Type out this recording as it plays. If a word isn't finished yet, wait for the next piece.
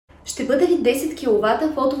Ще бъде ли 10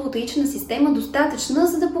 кВт фотоволтаична система достатъчна,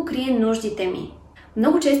 за да покрие нуждите ми?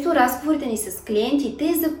 Много често разговорите ни с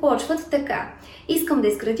клиентите започват така. Искам да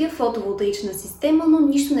изградя фотоволтаична система, но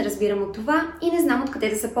нищо не разбирам от това и не знам откъде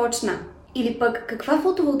да започна. Или пък каква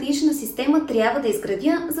фотоволтаична система трябва да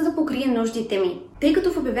изградя, за да покрие нуждите ми? Тъй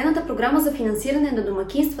като в обявената програма за финансиране на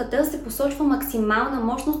домакинствата се посочва максимална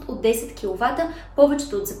мощност от 10 кВт,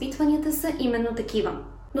 повечето от запитванията са именно такива.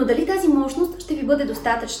 Но дали тази мощност ще ви бъде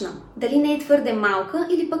достатъчна? Дали не е твърде малка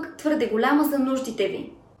или пък твърде голяма за нуждите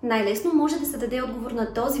ви? Най-лесно може да се даде отговор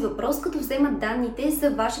на този въпрос, като вземат данните за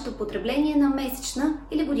вашето потребление на месечна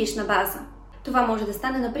или годишна база. Това може да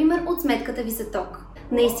стане, например, от сметката ви за ток.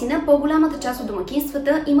 Наистина, по-голямата част от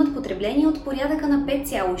домакинствата имат потребление от порядъка на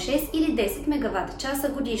 5,6 или 10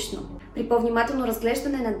 МВт-часа годишно. При по-внимателно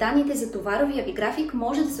разглеждане на данните за товаровия ви график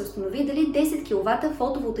може да се установи дали 10 кВт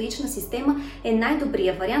фотоволтаична система е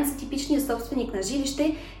най-добрият вариант за типичния собственик на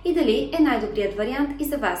жилище и дали е най-добрият вариант и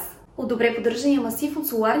за вас. От добре поддържания масив от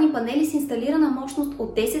соларни панели с инсталирана мощност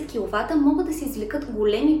от 10 кВт могат да се извлекат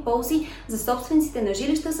големи ползи за собствениците на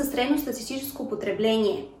жилища със средностатистическо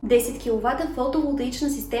потребление. 10 кВт фотоволтаична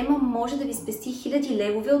система може да ви спести хиляди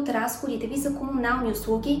левове от разходите ви за комунални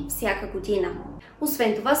услуги всяка година.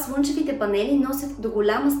 Освен това, слънчевите панели носят до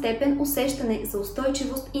голяма степен усещане за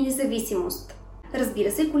устойчивост и независимост.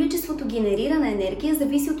 Разбира се, количеството генерирана енергия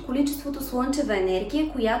зависи от количеството слънчева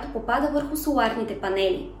енергия, която попада върху соларните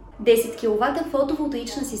панели. 10 кВт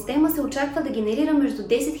фотоволтаична система се очаква да генерира между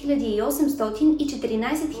 10 800 и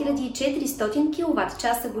 14 400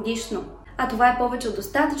 кВт-часа годишно. А това е повече от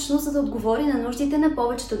достатъчно, за да отговори на нуждите на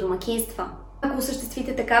повечето домакинства. Ако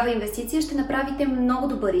осъществите такава инвестиция, ще направите много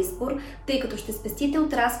добър избор, тъй като ще спестите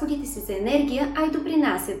от разходите си за енергия, а и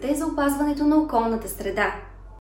допринасяте за опазването на околната среда.